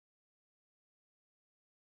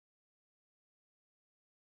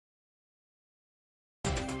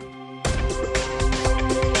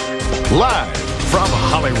Live from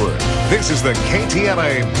Hollywood, this is the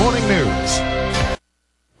KTLA Morning News.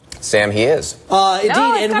 Sam, he is. Indeed,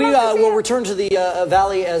 and we will return to the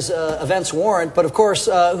Valley as events warrant. But, of course,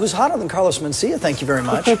 who's hotter than Carlos Mencia? Thank you very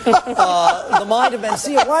much. The mind of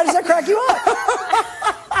Mencia. Why does that crack you up?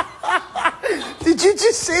 Did you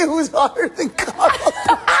just say who's hotter than Carlos?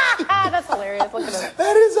 That's hilarious. Look at him.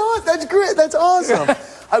 That is awesome. That's great. That's awesome.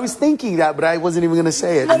 I was thinking that, but I wasn't even going to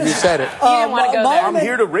say it. And you said it. You didn't want to go there. I'm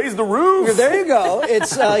here to raise the roof. There you go.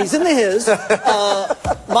 It's he's in the his.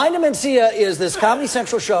 Mind of Mencia is this Comedy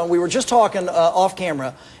Central show, and we were just talking off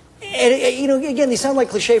camera. And, you know, again, these sound like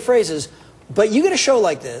cliche phrases, but you get a show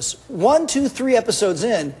like this, 1, 2, 3 episodes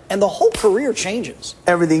in, and the whole career changes.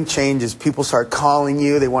 Everything changes. People start calling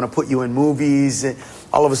you. They want to put you in movies.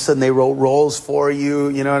 All of a sudden, they wrote roles for you.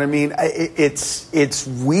 You know what I mean? It's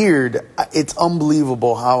weird. It's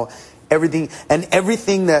unbelievable how everything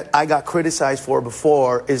that I got criticized for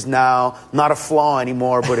before is now not a flaw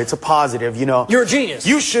anymore, but it's a positive. You know, you're a genius.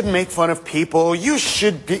 You should make fun of people. You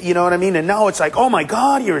should, you know what I mean? And now it's like, oh my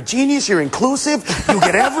God, you're a genius. You're inclusive. You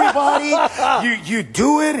get everybody. you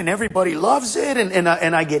do it, and everybody loves it. And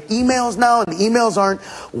I get emails now, and the emails aren't,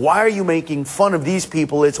 why are you making fun of these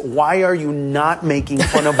people? It's, why are you not making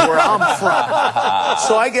fun of where I'm from?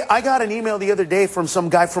 So I got an email the other day from some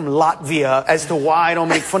guy from Latvia as to why I don't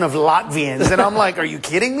make fun of Latvians, and I'm like, are you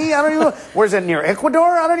kidding me? I don't even know. Where's that, near Ecuador?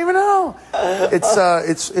 I don't even know. It's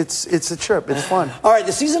a trip. It's fun. All right,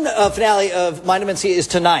 the season finale of Mind of Mencia is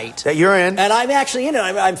tonight. That you're in, and I'm actually in it.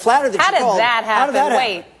 I'm flattered that How you did called. that happen? How did that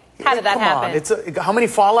Wait. How did that happen? Come on. How many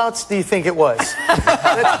fallouts do you think it was? Let's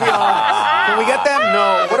be honest. Can we get that?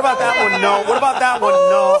 No. What about that one? No. What about that one?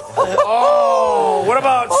 No. Oh. What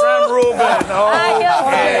about Sam Rubin?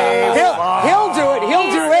 Okay. He'll do it.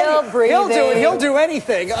 He'll do anything. He'll do it. He'll do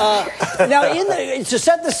anything. Now, to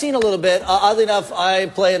set the scene a little bit, oddly enough, I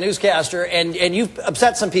play a newscaster, and you've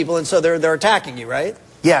upset some people, and so they're attacking you, right?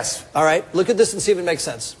 Yes. All right. Look at this and see if it makes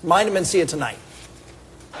sense. Mind of Mencia tonight.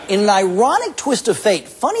 In an ironic twist of fate,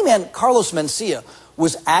 funny man Carlos Mencia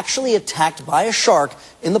was actually attacked by a shark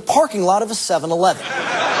in the parking lot of a 7-Eleven.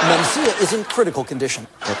 Mencia is in critical condition.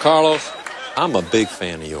 Well, Carlos, I'm a big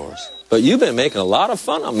fan of yours, but you've been making a lot of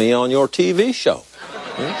fun of me on your TV show.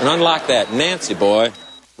 And unlike that Nancy boy,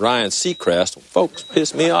 Ryan Seacrest, folks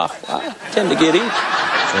piss me off. I tend to get even.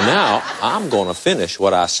 So now I'm going to finish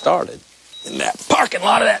what I started in that parking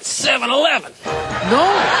lot of that 7-Eleven.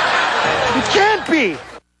 No, it can't be.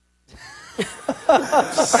 Do you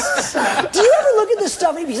ever look at this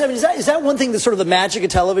stuff? Because, I mean, is that one thing that's sort of the magic of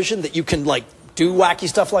television, that you can, like, do wacky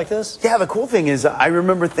stuff like this? Yeah, the cool thing is I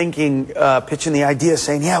remember thinking, pitching the idea,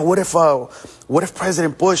 saying, yeah, what if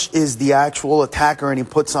President Bush is the actual attacker and he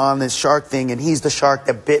puts on this shark thing and he's the shark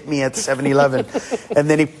that bit me at 7-Eleven, and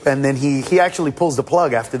then he actually pulls the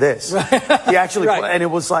plug after this. Right. He actually and it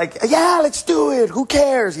was like, yeah, let's do it. Who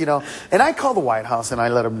cares, you know? And I called the White House and I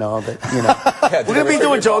let them know that, you know, we're gonna be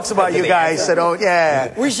doing jokes about you guys. Said, oh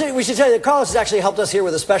yeah. We should tell you that Carlos has actually helped us here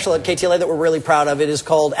with a special at KTLA that we're really proud of. It is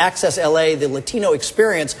called Access LA, the Latino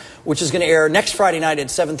Experience, which is going to air next Friday night at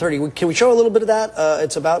 7:30. Can we show a little bit of that?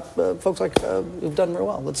 It's about folks like who've done real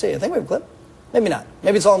well. Let's see. I think we have a clip. Maybe not.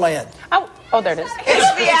 Maybe it's all in my head. Oh, there it is.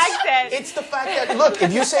 It's the accent. It's the fact that, look,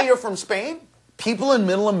 if you say you're from Spain, people in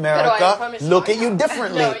Middle America look at you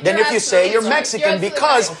differently than if you say you're Mexican,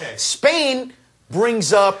 because Spain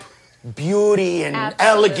brings up beauty and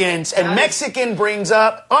elegance, and Mexican brings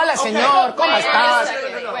up, hola, señor, ¿cómo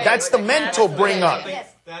estás? That's the mental bring up.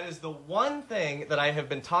 That is the one thing that I have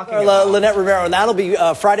been talking about. Lynette Romero, and that'll be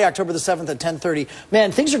Friday, October the 7th at 10:30.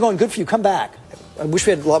 Man, things are going good for you. Come back. I wish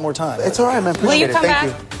we had a lot more time. It's all right, man. Will you come back?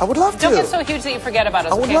 Thank you. I would love to. Don't get so huge that you forget about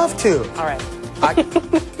us. I would love to. All right.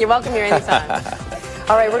 You're welcome here anytime.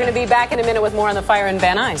 All right, we're going to be back in a minute with more on the fire in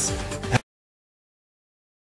Van Nuys.